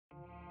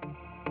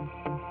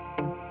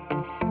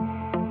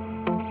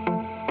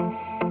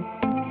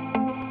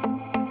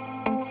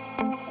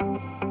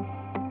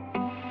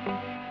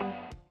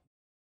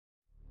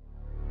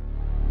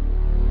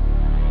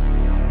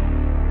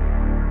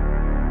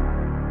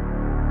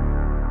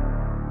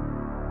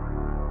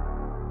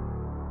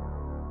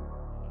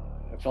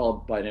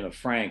fellow by the name of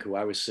Frank, who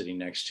I was sitting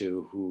next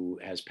to, who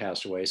has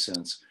passed away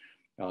since,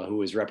 who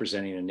was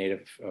representing a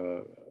native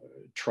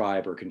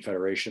tribe or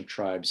confederation of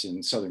tribes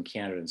in southern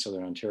Canada and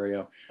southern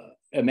Ontario.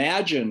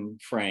 Imagine,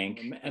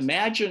 Frank,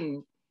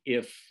 imagine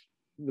if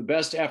the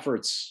best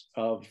efforts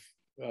of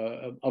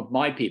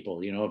my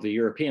people, you know, of the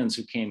Europeans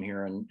who came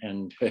here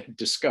and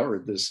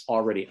discovered this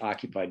already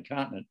occupied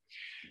continent,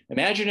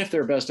 imagine if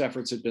their best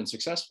efforts had been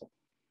successful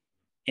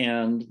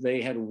and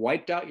they had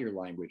wiped out your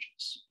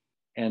languages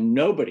and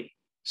nobody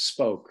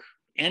spoke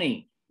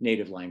any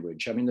native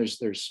language. I mean,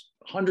 there's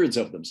hundreds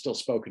of them still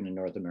spoken in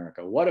North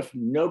America. What if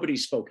nobody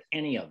spoke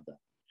any of them?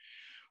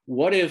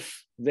 What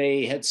if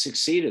they had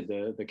succeeded,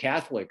 the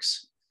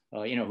Catholics,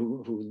 you know,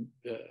 who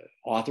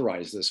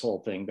authorized this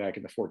whole thing back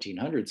in the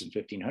 1400s and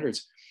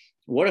 1500s?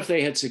 What if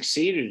they had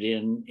succeeded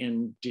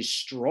in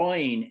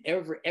destroying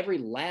every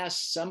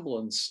last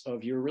semblance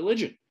of your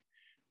religion?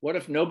 What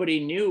if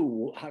nobody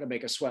knew how to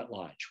make a sweat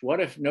lodge?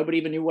 What if nobody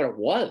even knew what it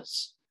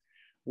was?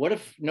 What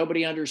if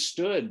nobody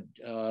understood,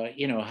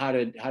 you know, how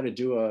to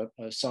do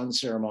a sun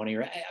ceremony?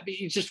 Or I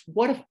mean, just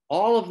what if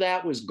all of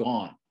that was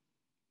gone?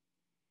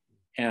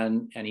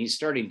 And he's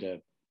starting to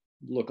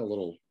look a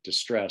little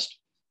distressed.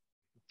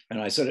 And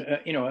I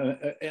said, you know,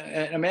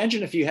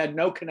 imagine if you had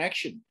no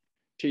connection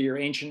to your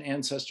ancient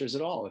ancestors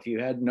at all. If you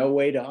had no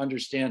way to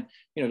understand,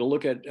 you know, to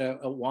look at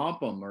a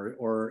wampum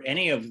or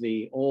any of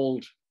the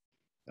old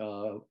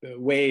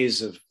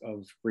ways of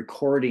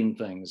recording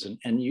things,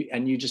 and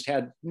you just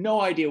had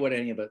no idea what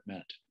any of it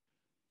meant.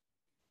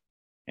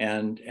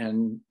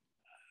 And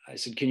I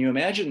said, can you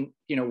imagine,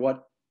 you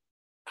know,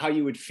 how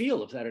you would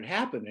feel if that had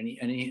happened?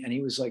 And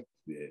he was like,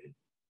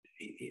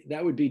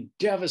 that would be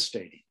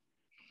devastating.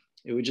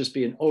 It would just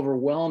be an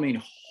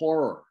overwhelming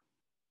horror.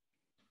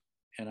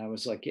 And I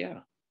was like, yeah.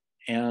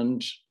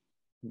 And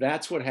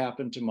that's what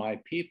happened to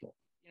my people.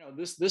 You know,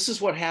 this is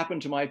what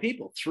happened to my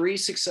people. 3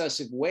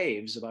 successive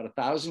waves, about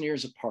 1,000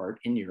 years apart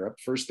in Europe,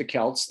 first the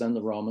Celts, then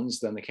the Romans,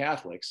 then the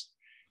Catholics,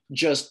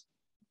 just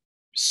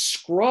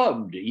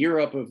scrubbed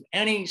Europe of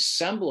any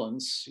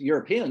semblance,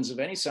 Europeans of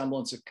any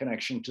semblance of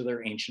connection to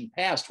their ancient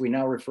past. We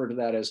now refer to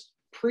that as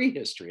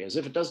prehistory, as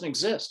if it doesn't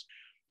exist.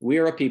 We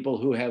are a people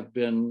who have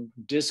been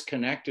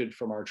disconnected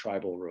from our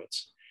tribal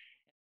roots.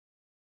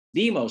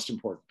 The most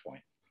important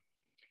point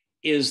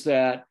is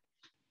that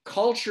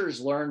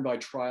cultures learn by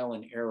trial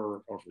and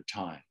error over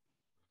time.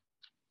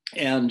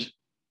 And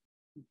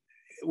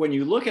when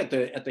you look at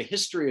the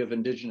history of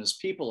indigenous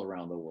people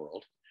around the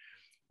world,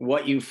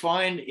 what you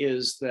find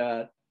is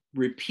that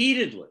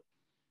repeatedly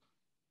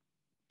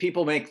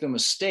people make the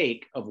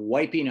mistake of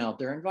wiping out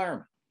their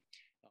environment.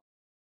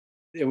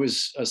 There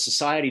was a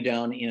society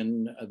down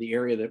in the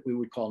area that we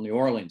would call New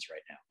Orleans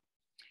right now.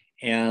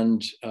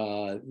 And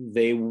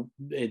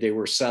they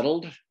were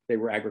settled, they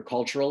were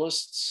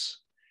agriculturalists,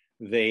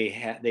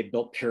 they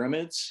built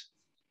pyramids,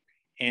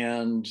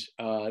 and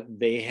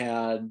they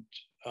had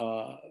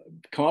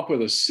come up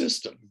with a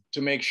system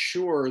to make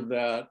sure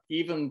that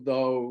even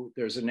though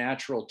there's a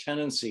natural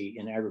tendency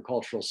in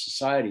agricultural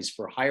societies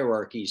for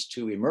hierarchies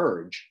to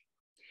emerge,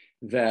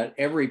 that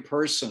every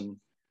person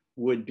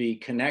would be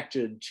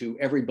connected to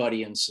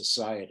everybody in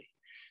society.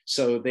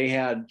 So they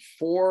had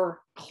 4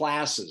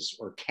 classes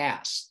or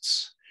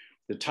castes.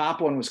 The top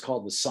one was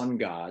called the sun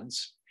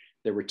gods.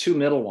 There were 2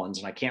 middle ones,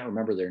 and I can't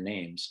remember their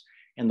names.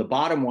 And the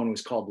bottom one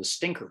was called the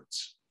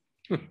stinkards.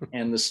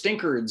 And the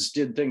stinkards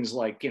did things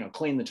like, you know,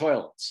 clean the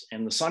toilets.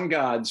 And the sun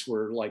gods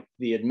were like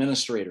the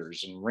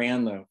administrators and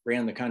ran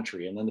the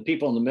country. And then the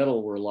people in the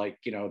middle were like,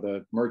 you know,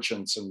 the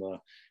merchants and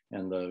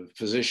the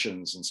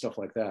physicians and stuff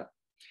like that.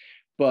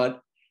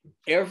 But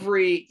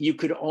you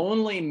could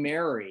only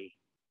marry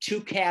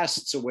 2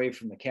 castes away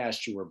from the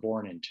caste you were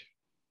born into.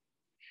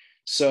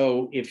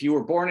 So if you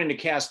were born into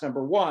caste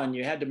number 1,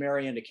 you had to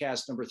marry into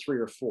caste number 3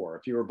 or 4.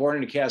 If you were born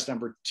into caste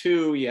number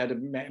 2, you had to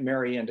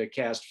marry into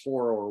caste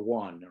 4 or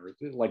 1, or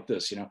like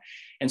this, you know.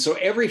 And so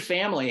every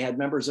family had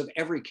members of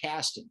every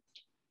caste in it,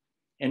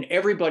 and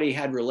everybody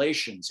had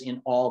relations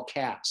in all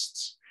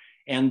castes.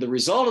 And the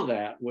result of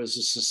that was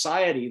a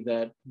society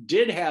that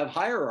did have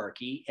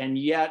hierarchy and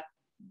yet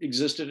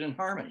existed in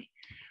harmony.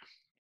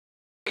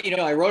 You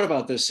know, I wrote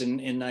about this in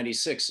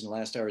 96 in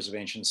Last Hours of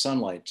Ancient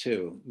Sunlight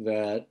too,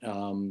 that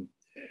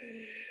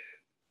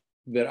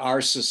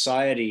our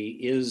society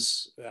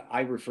is,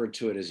 I referred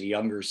to it as a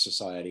younger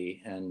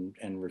society,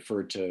 and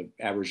referred to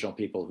Aboriginal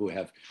people who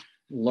have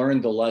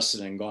learned the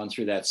lesson and gone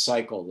through that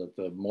cycle that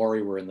the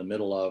Maori were in the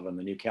middle of and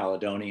the New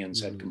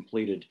Caledonians had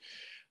completed,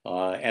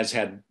 as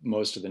had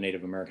most of the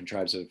Native American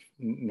tribes of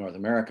North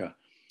America,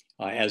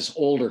 as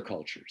older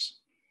cultures.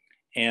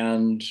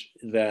 And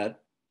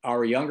that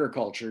our younger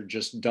culture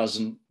just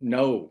doesn't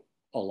know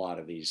a lot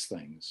of these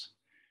things.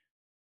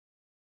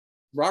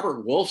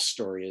 Robert Wolf's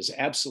story is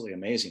absolutely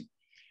amazing.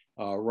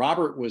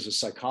 Robert was a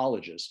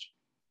psychologist,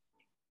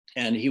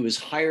 and he was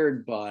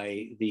hired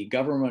by the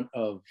government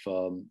of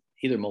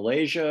either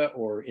Malaysia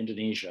or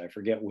Indonesia, I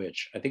forget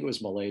which, I think it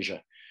was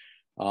Malaysia,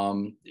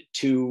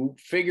 to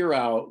figure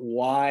out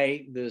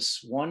why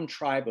this one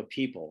tribe of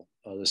people,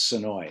 the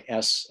Sonoy,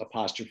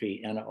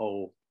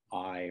 S''N''O',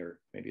 I, or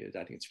maybe I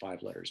think it's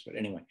 5 letters, but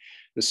anyway,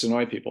 the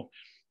Sonoy people.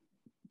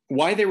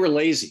 Why they were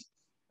lazy.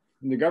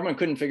 The government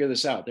couldn't figure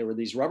this out. There were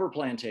these rubber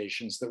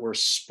plantations that were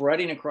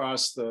spreading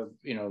across the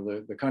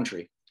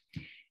country.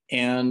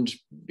 And,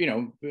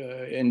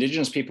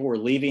 indigenous people were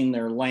leaving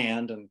their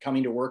land and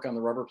coming to work on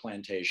the rubber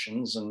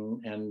plantations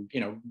and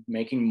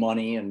making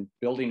money and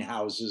building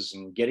houses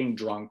and getting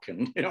drunk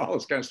and, all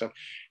this kind of stuff.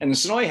 And the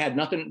Sonoy had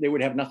nothing, they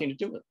would have nothing to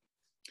do with it.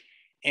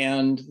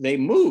 And they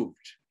moved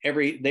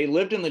they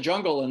lived in the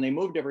jungle and they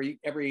moved every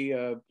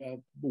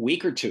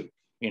week or two,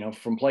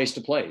 from place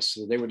to place.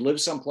 So they would live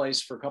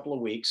someplace for a couple of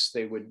weeks.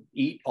 They would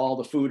eat all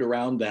the food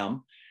around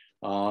them.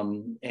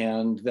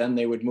 And then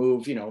they would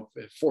move,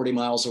 40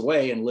 miles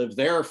away and live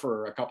there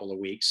for a couple of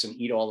weeks and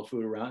eat all the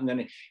food around.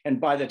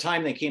 And by the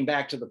time they came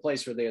back to the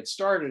place where they had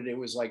started, it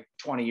was like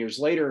 20 years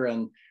later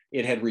and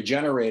it had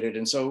regenerated.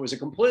 And so it was a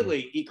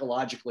completely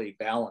ecologically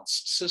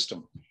balanced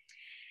system,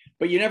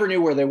 but you never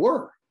knew where they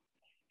were.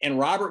 And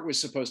Robert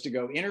was supposed to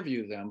go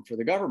interview them for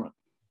the government.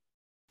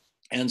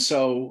 And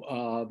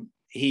so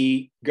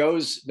he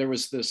goes, there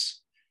was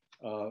this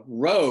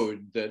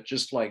road that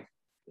just like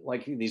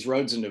these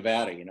roads in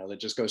Nevada, that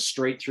just goes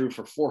straight through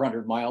for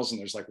 400 miles. And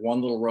there's like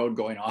one little road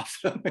going off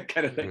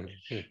kind of thing.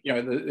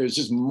 There's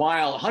just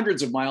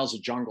hundreds of miles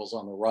of jungles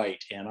on the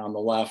right. And on the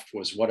left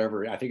was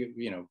whatever, I think,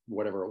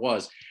 whatever it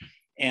was.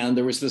 And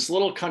there was this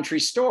little country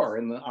store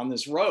on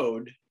this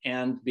road.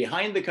 And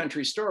behind the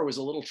country store was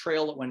a little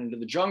trail that went into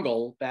the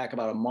jungle back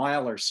about a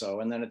mile or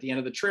so. And then at the end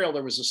of the trail,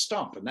 there was a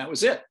stump, and that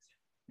was it.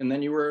 And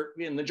then you were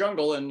in the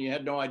jungle and you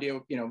had no idea,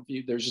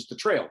 there's just the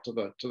trail to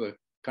the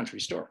country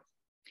store.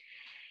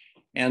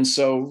 And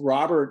so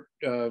Robert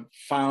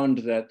found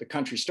that the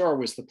country store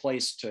was the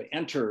place to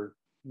enter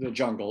the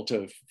jungle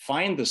to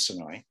find the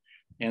Sonoy.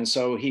 And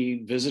so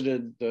he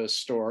visited the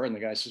store and the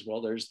guy says,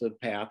 well, there's the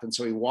path. And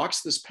so he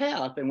walks this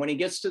path. And when he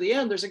gets to the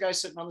end, there's a guy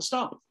sitting on the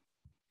stump,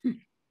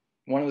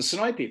 one of the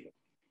Sonoy people.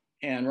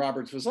 And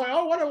Roberts was like,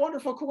 oh, what a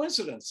wonderful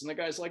coincidence. And the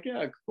guy's like,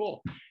 yeah,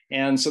 cool.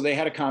 And so they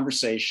had a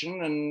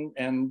conversation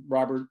and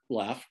Robert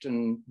left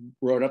and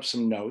wrote up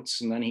some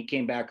notes. And then he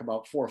came back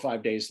about 4 or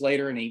 5 days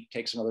later and he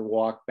takes another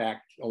walk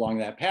back along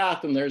that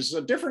path. And there's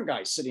a different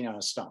guy sitting on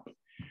a stump.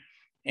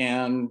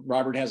 And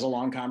Robert has a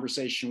long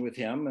conversation with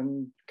him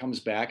and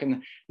comes back.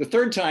 And the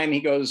third time he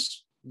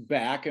goes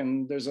back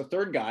and there's a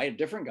third guy, a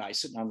different guy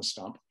sitting on the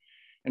stump.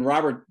 And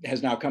Robert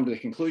has now come to the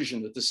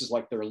conclusion that this is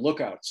like their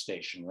lookout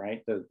station,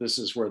 right? That this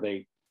is where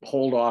they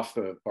hold off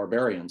the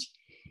barbarians.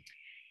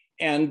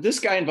 And this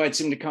guy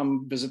invites him to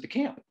come visit the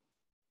camp.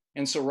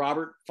 And so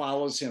Robert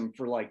follows him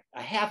for like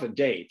a half a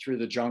day through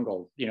the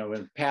jungle, in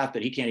a path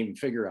that he can't even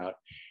figure out,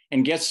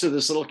 and gets to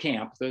this little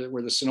camp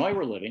where the Sonoy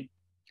were living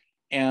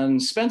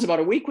and spends about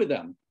a week with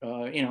them.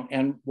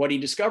 And what he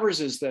discovers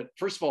is that,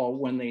 first of all,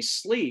 when they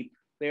sleep,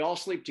 they all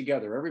sleep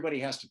together. Everybody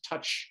has to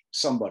touch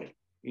somebody.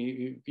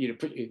 You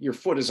put your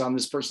foot is on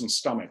this person's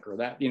stomach or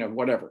that,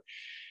 whatever.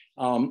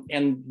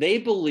 And they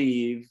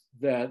believe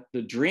that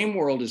the dream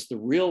world is the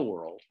real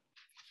world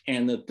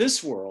and that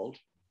this world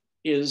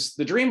is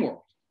the dream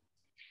world.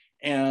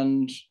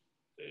 And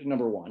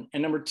number one.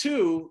 And number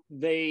two,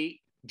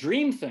 they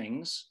dream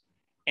things.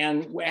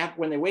 And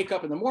when they wake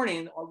up in the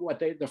morning,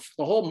 the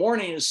whole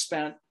morning is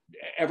spent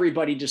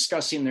everybody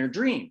discussing their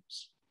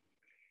dreams.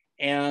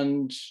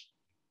 And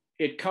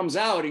it comes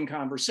out in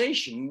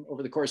conversation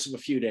over the course of a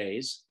few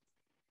days.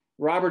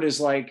 Robert is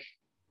like,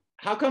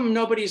 how come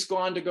nobody's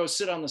gone to go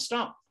sit on the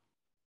stump?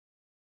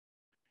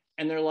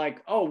 And they're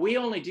like, oh, we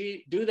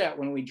only do that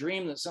when we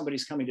dream that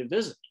somebody's coming to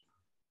visit.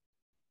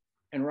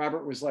 And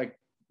Robert was like,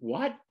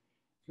 what?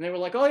 And they were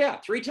like, oh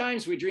yeah, 3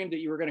 times we dreamed that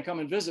you were going to come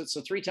and visit.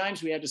 So 3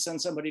 times we had to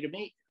send somebody to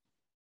meet.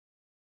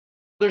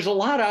 There's a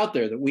lot out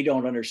there that we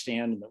don't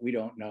understand and that we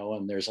don't know.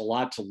 And there's a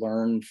lot to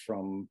learn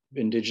from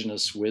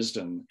indigenous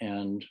wisdom.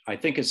 And I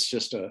think it's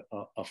just a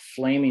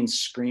flaming,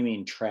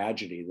 screaming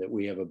tragedy that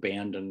we have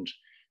abandoned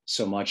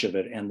so much of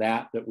it. And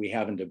that we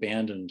haven't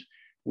abandoned,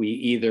 we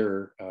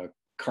either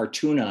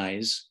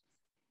cartoonize,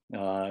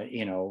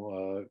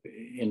 into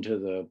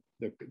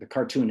the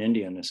cartoon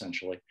Indian,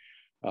 essentially,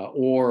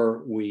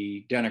 or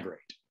we denigrate.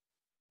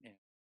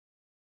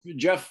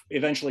 Jeff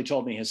eventually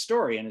told me his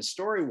story, and his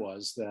story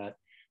was that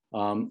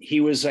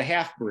he was a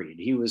half-breed.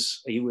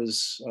 His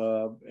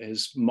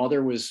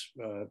mother was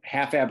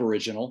half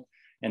Aboriginal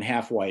and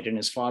half white, and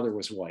his father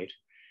was white.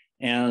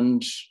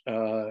 And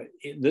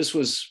this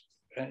was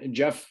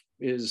this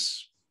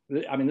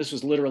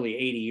was literally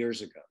 80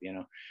 years ago,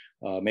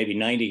 maybe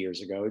 90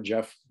 years ago.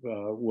 Jeff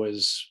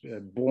was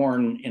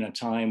born in a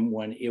time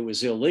when it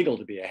was illegal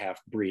to be a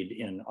half-breed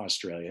in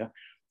Australia.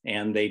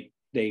 And when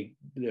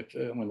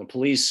the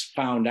police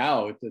found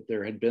out that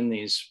there had been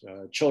these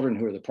children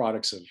who were the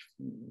products of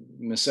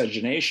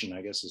miscegenation,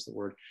 I guess is the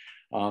word,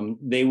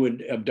 they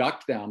would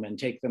abduct them and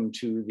take them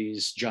to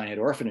these giant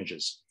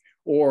orphanages,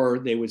 or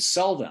they would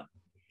sell them.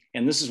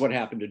 And this is what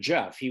happened to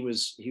Jeff. He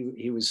was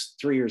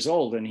 3 years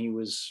old, and he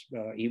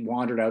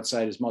wandered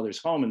outside his mother's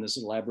home in this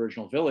little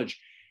Aboriginal village,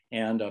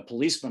 and a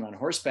policeman on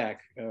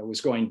horseback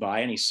was going by,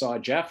 and he saw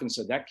Jeff and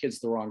said, "That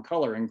kid's the wrong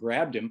color," and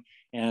grabbed him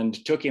and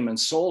took him and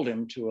sold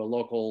him to a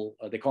local,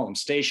 they call them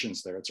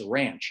stations there. It's a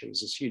ranch. It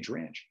was this huge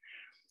ranch.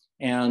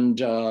 And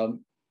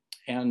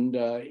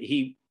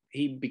he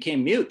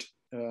became mute.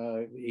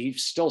 He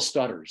still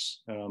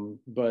stutters,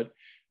 but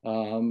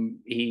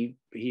the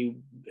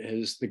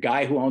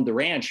guy who owned the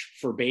ranch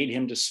forbade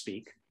him to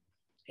speak,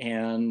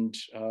 and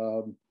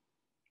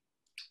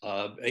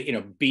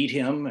beat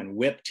him and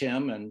whipped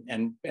him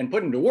and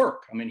put him to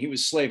work. I mean, he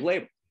was slave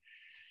labor.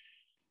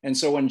 And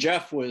so when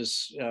Jeff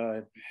was,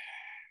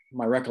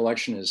 my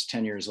recollection is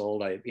 10 years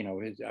old.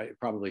 It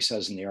probably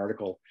says in the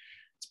article,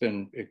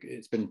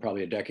 it's been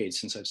probably a decade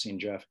since I've seen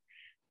Jeff.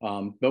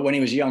 But when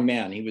he was a young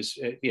man, he was,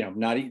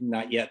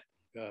 not yet,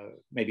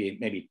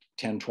 maybe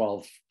 10,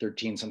 12,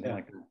 13, something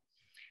like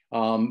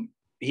that.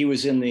 He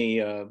was in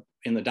the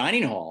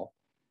dining hall,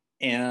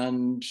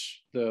 and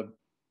the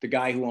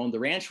guy who owned the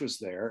ranch was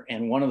there,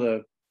 and one of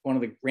the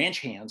ranch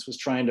hands was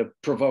trying to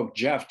provoke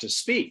Jeff to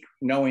speak,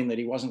 knowing that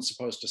he wasn't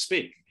supposed to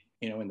speak,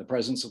 in the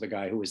presence of the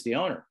guy who was the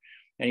owner.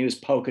 And he was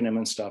poking him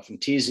and stuff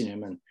and teasing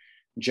him, and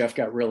Jeff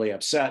got really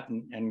upset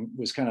and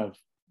was kind of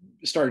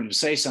started to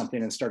say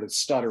something and started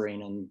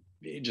stuttering, and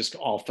it just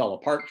all fell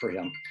apart for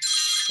him.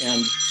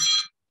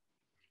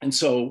 And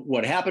so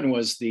what happened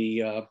was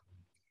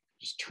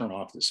just turn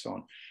off this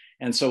phone.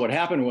 And so what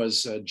happened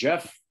was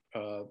Jeff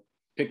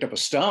picked up a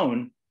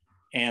stone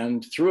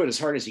and threw it as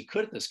hard as he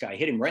could at this guy,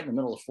 hit him right in the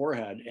middle of the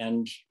forehead,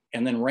 and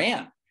then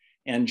ran.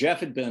 And Jeff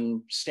had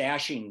been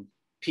stashing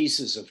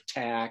pieces of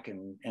tack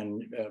and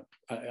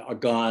a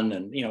gun,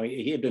 and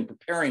he had been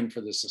preparing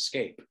for this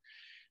escape.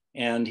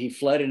 And he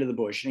fled into the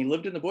bush, and he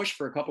lived in the bush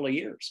for a couple of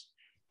years,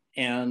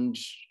 and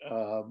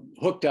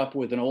hooked up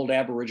with an old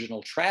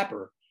Aboriginal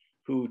trapper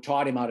who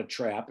taught him how to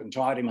trap and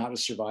taught him how to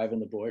survive in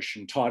the bush,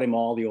 and taught him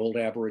all the old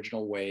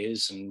Aboriginal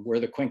ways and where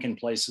the Quincan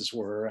places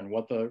were and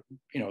what the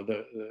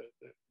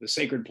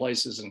sacred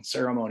places and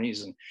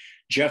ceremonies. And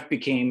Jeff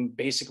became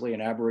basically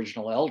an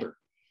Aboriginal elder,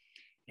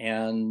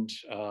 and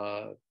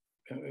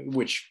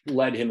which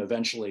led him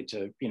eventually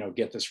to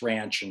get this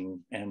ranch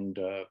and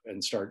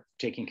start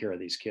taking care of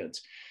these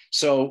kids.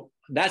 So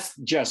that's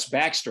Jeff's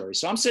backstory.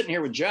 So I'm sitting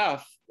here with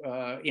Jeff,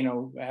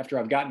 after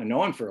I've gotten to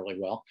know him fairly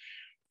well,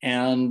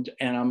 and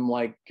I'm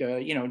like,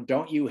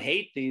 don't you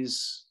hate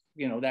these,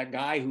 that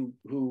guy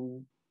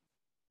who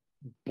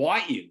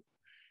bought you?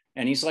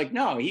 And he's like,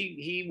 no,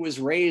 he was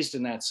raised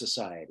in that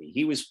society.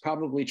 He was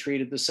probably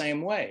treated the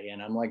same way.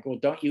 And I'm like, well,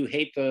 don't you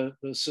hate the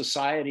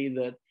society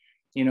that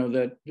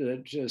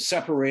that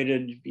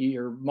separated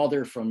your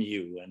mother from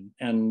you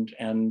and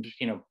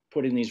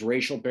put in these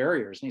racial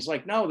barriers? And he's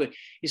like, no,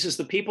 he says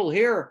the people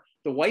here,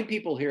 the white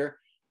people here,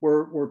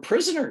 were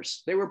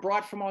prisoners. They were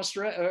brought from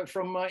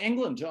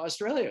England to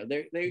Australia.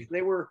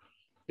 They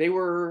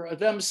were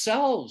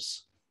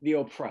themselves the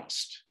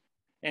oppressed,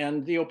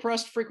 and the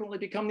oppressed frequently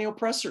become the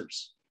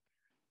oppressors.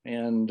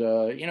 And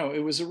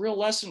it was a real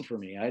lesson for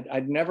me.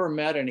 I'd never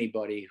met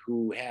anybody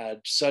who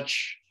had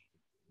such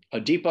a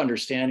deep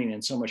understanding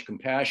and so much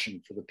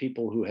compassion for the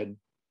people who had,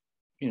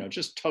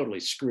 just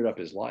totally screwed up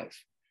his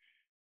life.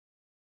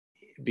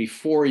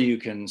 Before you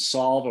can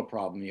solve a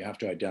problem, you have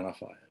to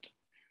identify it.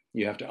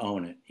 You have to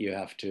own it. You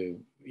have to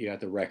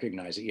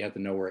recognize it. You have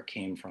to know where it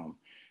came from.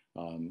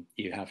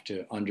 You have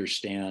to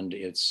understand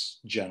its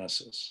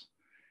genesis.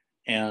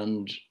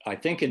 And I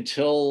think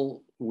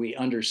until we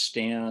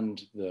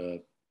understand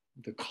the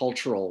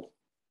cultural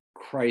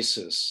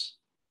crisis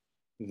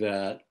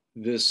that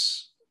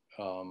this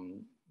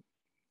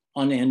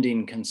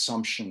unending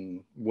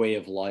consumption way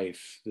of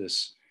life,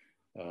 this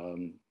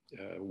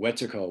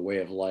Wetiko way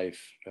of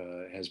life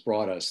has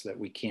brought us, that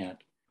we can't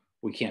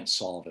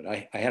solve it.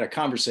 I had a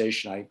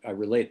conversation, I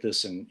relate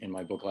this in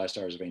my book, Last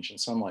Hours of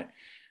Ancient Sunlight,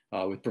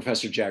 with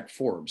Professor Jack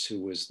Forbes,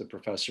 who was the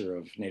professor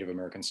of Native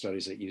American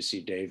Studies at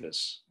UC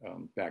Davis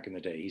back in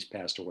the day. He's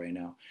passed away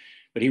now.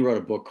 But he wrote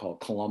a book called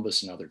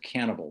Columbus and Other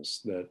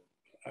Cannibals that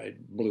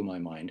blew my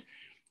mind.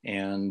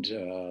 And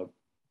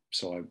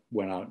so I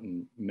went out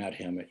and met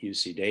him at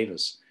UC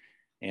Davis,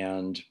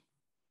 and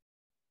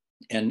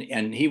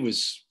he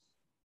was,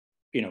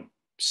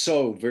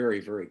 so very,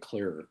 very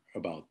clear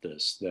about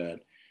this, that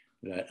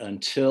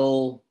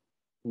until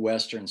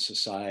Western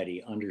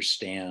society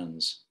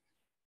understands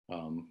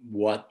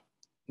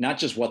not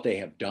just what they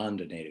have done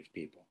to Native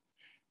people,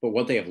 but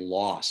what they have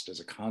lost as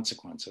a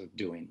consequence of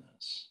doing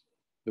this,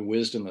 the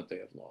wisdom that they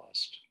have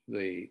lost,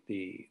 the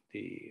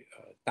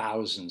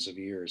thousands of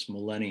years,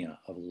 millennia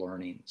of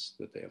learnings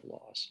that they have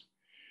lost.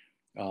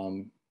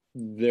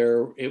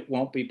 It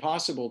won't be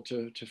possible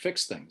to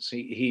fix things.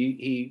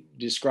 He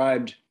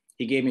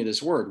gave me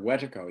this word,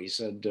 Wetiko. He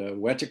said,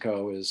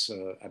 Wetiko is,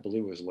 I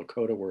believe it was a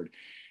Lakota word.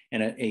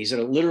 And he said,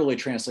 it literally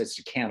translates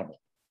to cannibal.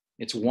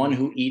 It's one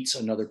who eats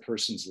another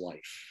person's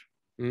life,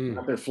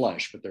 not their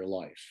flesh, but their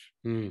life.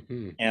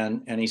 Mm-hmm.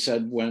 And he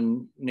said,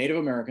 when Native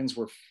Americans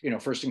were,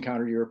 first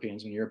encountered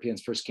Europeans, when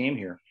Europeans first came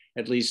here,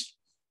 at least,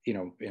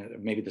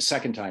 maybe the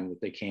second time that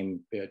they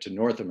came to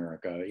North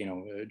America,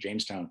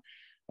 Jamestown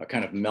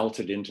kind of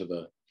melted into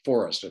the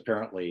forest.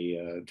 Apparently,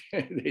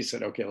 they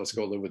said, okay, let's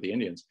go live with the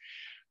Indians.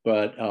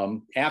 But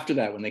after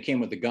that, when they came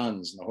with the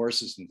guns and the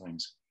horses and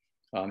things,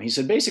 he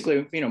said,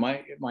 basically,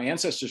 my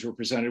ancestors were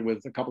presented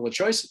with a couple of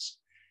choices.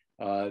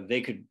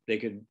 They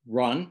could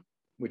run,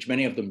 which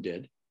many of them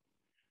did.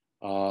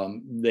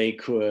 They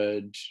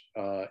could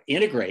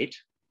integrate,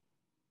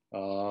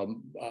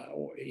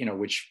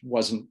 which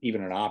wasn't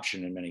even an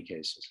option in many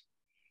cases,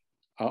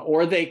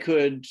 or they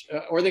could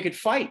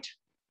fight.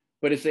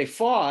 But if they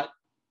fought,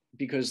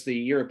 because the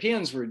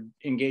Europeans were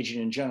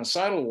engaging in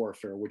genocidal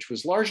warfare, which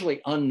was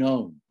largely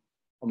unknown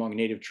among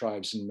native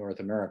tribes in North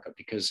America,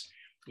 because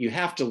you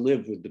have to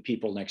live with the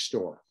people next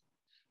door.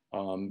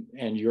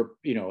 And you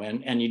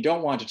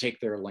don't want to take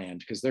their land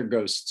because their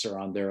ghosts are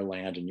on their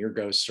land and your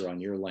ghosts are on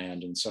your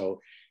land. And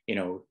so,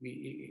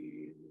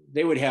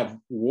 they would have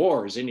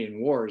wars,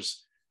 Indian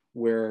wars,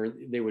 where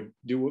they would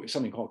do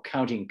something called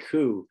counting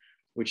coup,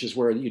 which is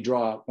where you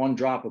draw one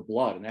drop of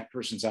blood and that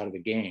person's out of the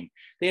game.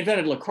 They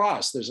invented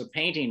lacrosse. There's a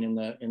painting in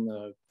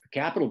the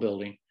Capitol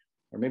building,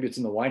 or maybe it's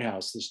in the White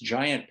House, this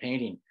giant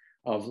painting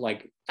of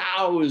like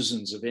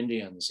thousands of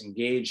Indians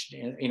engaged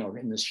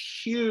in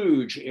this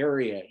huge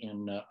area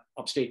in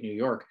upstate New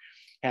York,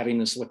 having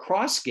this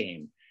lacrosse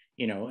game,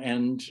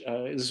 and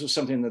this was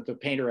something that the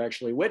painter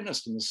actually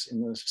witnessed in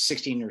the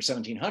 16 or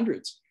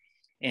 1700s.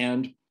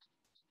 And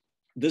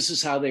this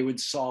is how they would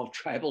solve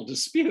tribal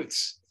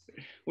disputes,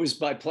 was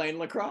by playing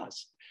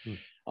lacrosse.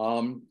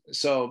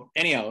 So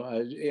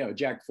anyhow,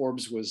 Jack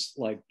Forbes was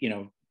like,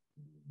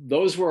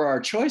 those were our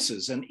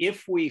choices. And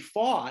if we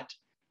fought,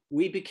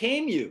 we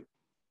became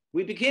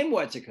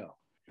Wetiko.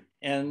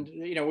 And,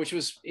 which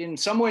was in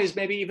some ways,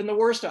 maybe even the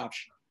worst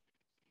option.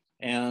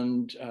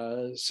 And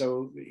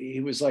so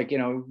he was like,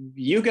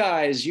 you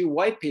guys, you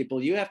white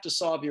people, you have to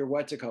solve your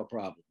Wetiko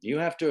problem. You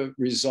have to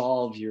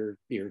resolve your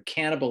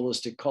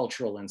cannibalistic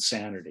cultural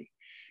insanity.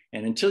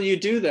 And until you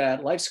do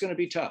that, life's going to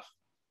be tough.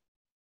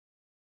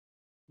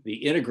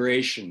 The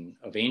integration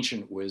of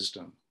ancient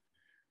wisdom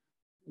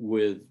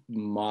with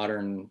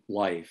modern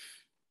life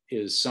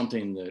is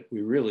something that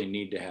we really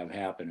need to have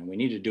happen. And we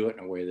need to do it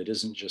in a way that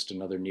isn't just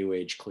another new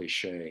age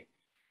cliche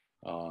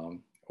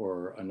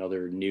or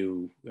another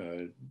new,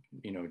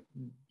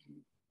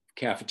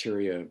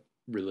 cafeteria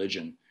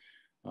religion.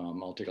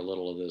 I'll take a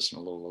little of this and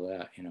a little of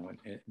that,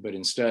 but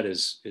instead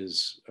is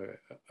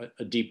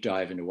a deep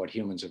dive into what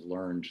humans have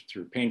learned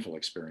through painful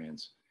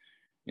experience.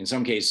 In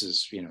some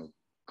cases,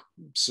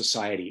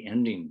 society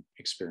ending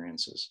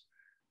experiences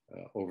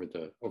over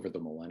the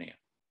millennia.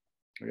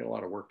 We got a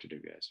lot of work to do,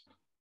 guys.